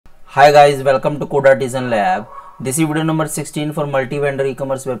Hi guys, welcome to Code Artisan Lab. This is video number 16 for Multivendor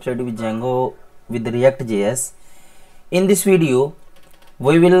Ecommerce website with Django with ReactJs. In this video,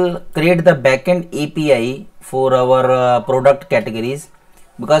 we will create the backend API for our product categories,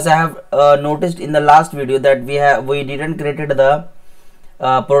 because I have noticed in the last video that we didn't created the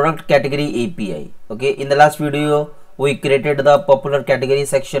product category API. Okay, in the last video we created the popular category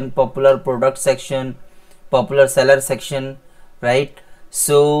section, popular product section, popular seller section, right?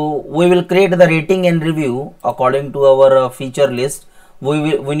 So we will create the rating and review according to our feature list.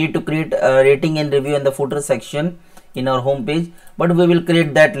 We need to create a rating and review in the footer section in our home page, but we will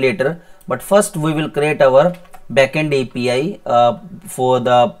create that later. But first we will create our backend API for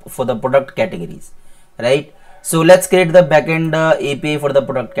the product categories, right? So let's create the backend API for the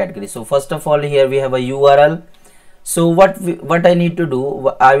product category. So first of all, here we have a URL. So what I need to do,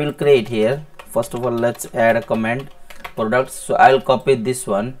 I will create here. First of all, let's add a comment products. So I'll copy this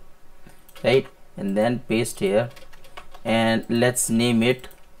one, right, and then paste here, and let's name it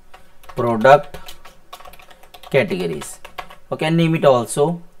product categories. Okay, name it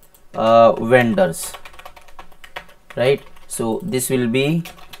also vendors, right? So this will be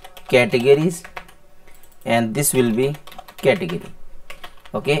categories and this will be category.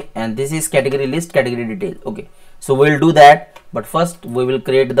 Okay, and this is category list, category detail. Okay, so we'll do that, but first we will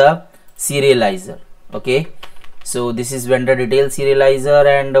create the serializer. Okay, so this is vendor detail serializer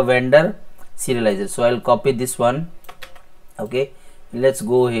and vendor serializer. So I'll copy this one. Okay, let's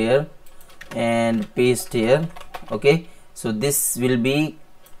go here and paste here. Okay, so this will be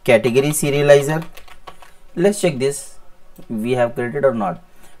category serializer. Let's check this, we have created or not.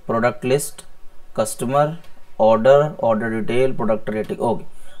 Product list, customer, order detail, product rating. Okay,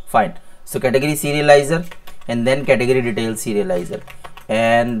 fine. So category serializer and then category detail serializer,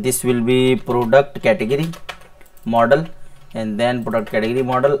 and this will be product category model and then product category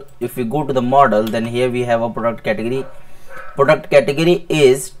model. If we go to the model, then here we have a product category. Product category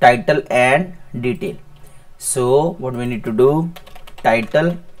is title and detail. So what we need to do,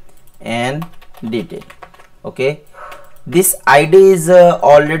 title and detail. Okay, this ID is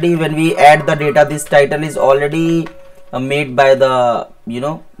already, when we add the data, this title is already made by the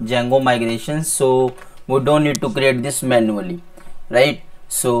Django migration, so we don't need to create this manually, right?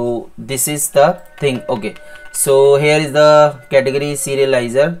 So this is the thing. Okay, so here is the category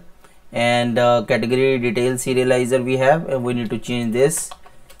serializer and category detail serializer we have, and we need to change this.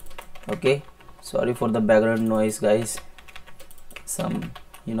 Okay, sorry for the background noise guys, some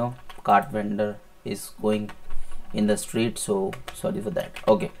cart vendor is going in the street, so sorry for that.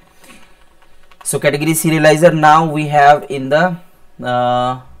 Okay, so category serializer now we have in the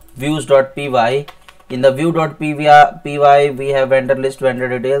views.py. In the view.py we have vendor list, vendor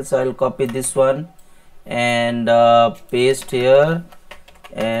details. So I'll copy this one and paste here,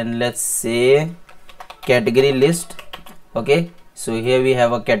 and let's say category list. Okay, so here we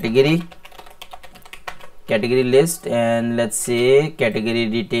have a category list, and let's say category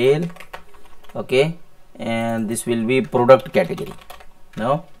detail. Okay, and this will be product category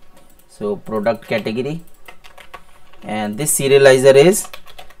now. So product category, and this serializer is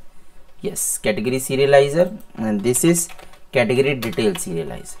category serializer, and this is category detail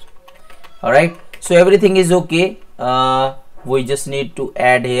serializer. All right, so everything is okay. We just need to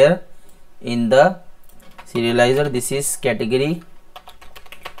add here in the serializer, this is category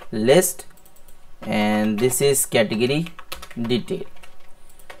list and this is category detail,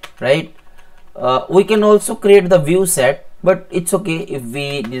 right? We can also create the view set, but it's okay if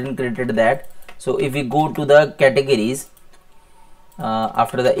we didn't created that. So if we go to the categories,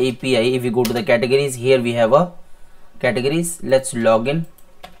 after the API, if we go to the categories, here we have a categories. Let's log in,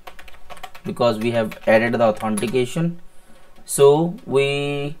 because we have added the authentication. So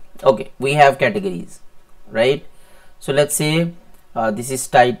we have categories, right? So let's say this is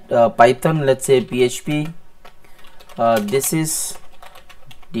Python, let's say PHP, this is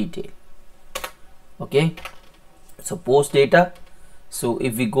detail. Okay, so post data. So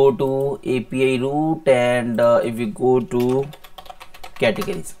if we go to API root and if we go to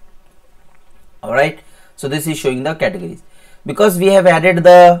categories, all right, so this is showing the categories, because we have added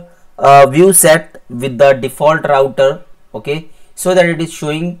the view set with the default router. Okay, so that it is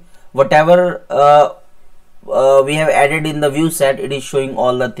showing whatever we have added in the view set, it is showing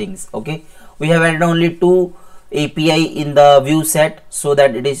all the things. Okay, we have added only 2 API in the view set, so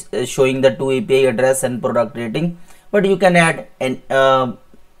that it is showing the 2 API address and product rating, but you can add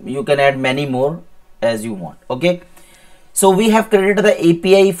many more as you want. Okay, so we have created the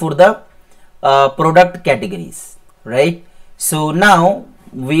API for the product categories, right? So now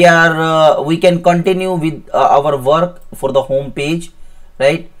we can continue with our work for the home page,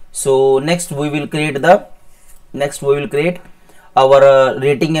 right? So next we will create our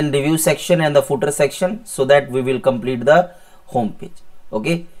rating and review section and the footer section, so that we will complete the home page.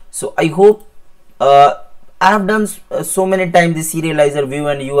 Okay, so I hope I have done so many times this serializer view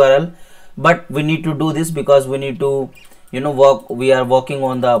and URL, but we need to do this because we need to, you know, we are working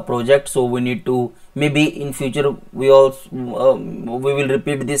on the project, so we need to, maybe in future we also we will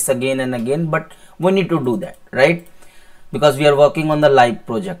repeat this again and again, but we need to do that, right? Because we are working on the live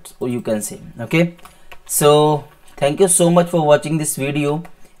project, or you can say. Okay, so thank you so much for watching this video,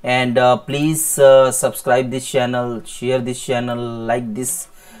 and please subscribe this channel, share this channel, like this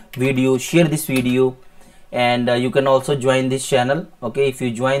video, share this video, and you can also join this channel. Okay, if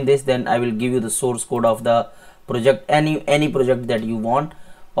you join this, then I will give you the source code of the project, any project that you want,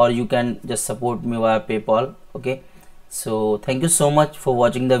 or you can just support me via PayPal. Okay, so thank you so much for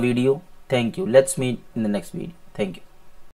watching the video. Thank you. Let's meet in the next video. Thank you.